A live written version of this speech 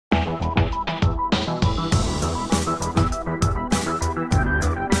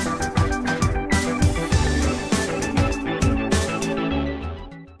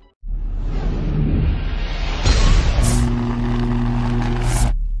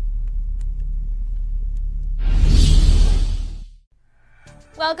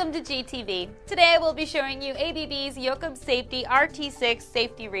Welcome to GTV. Today I will be showing you ABB's Jokab Safety RT6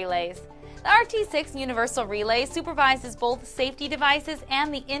 safety relays. The RT6 universal relay supervises both safety devices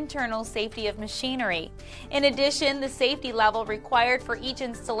and the internal safety of machinery. In addition, the safety level required for each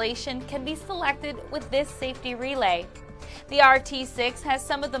installation can be selected with this safety relay. The RT6 has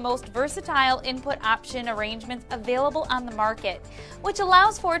some of the most versatile input option arrangements available on the market, which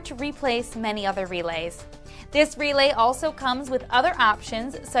allows for it to replace many other relays. This relay also comes with other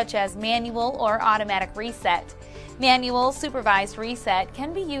options such as manual or automatic reset. Manual supervised reset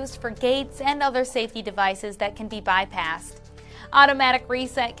can be used for gates and other safety devices that can be bypassed. Automatic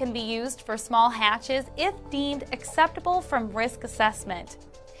reset can be used for small hatches if deemed acceptable from risk assessment.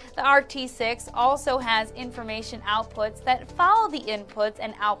 The RT6 also has information outputs that follow the inputs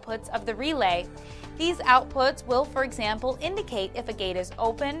and outputs of the relay. These outputs will, for example, indicate if a gate is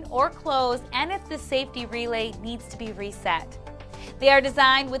open or closed and if the safety relay needs to be reset. They are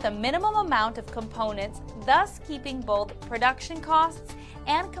designed with a minimum amount of components, thus keeping both production costs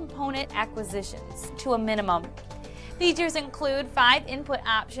and component acquisitions to a minimum. Features include 5 input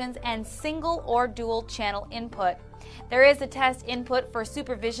options and single or dual channel input. There is a test input for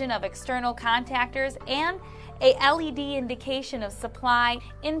supervision of external contactors and a LED indication of supply,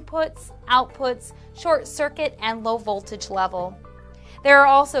 inputs, outputs, short circuit, and low voltage level. There are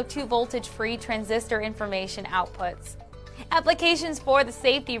also 2 voltage-free transistor information outputs. Applications for the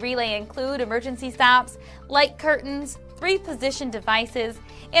safety relay include emergency stops, light curtains, 3-position devices,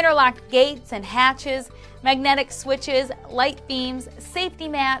 interlocked gates and hatches, magnetic switches, light beams, safety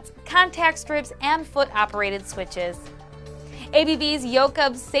mats, contact strips, and foot-operated switches. ABB's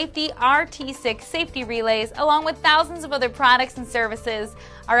Jokab Safety RT6 safety relays, along with thousands of other products and services,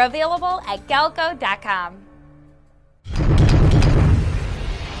 are available at Galco.com.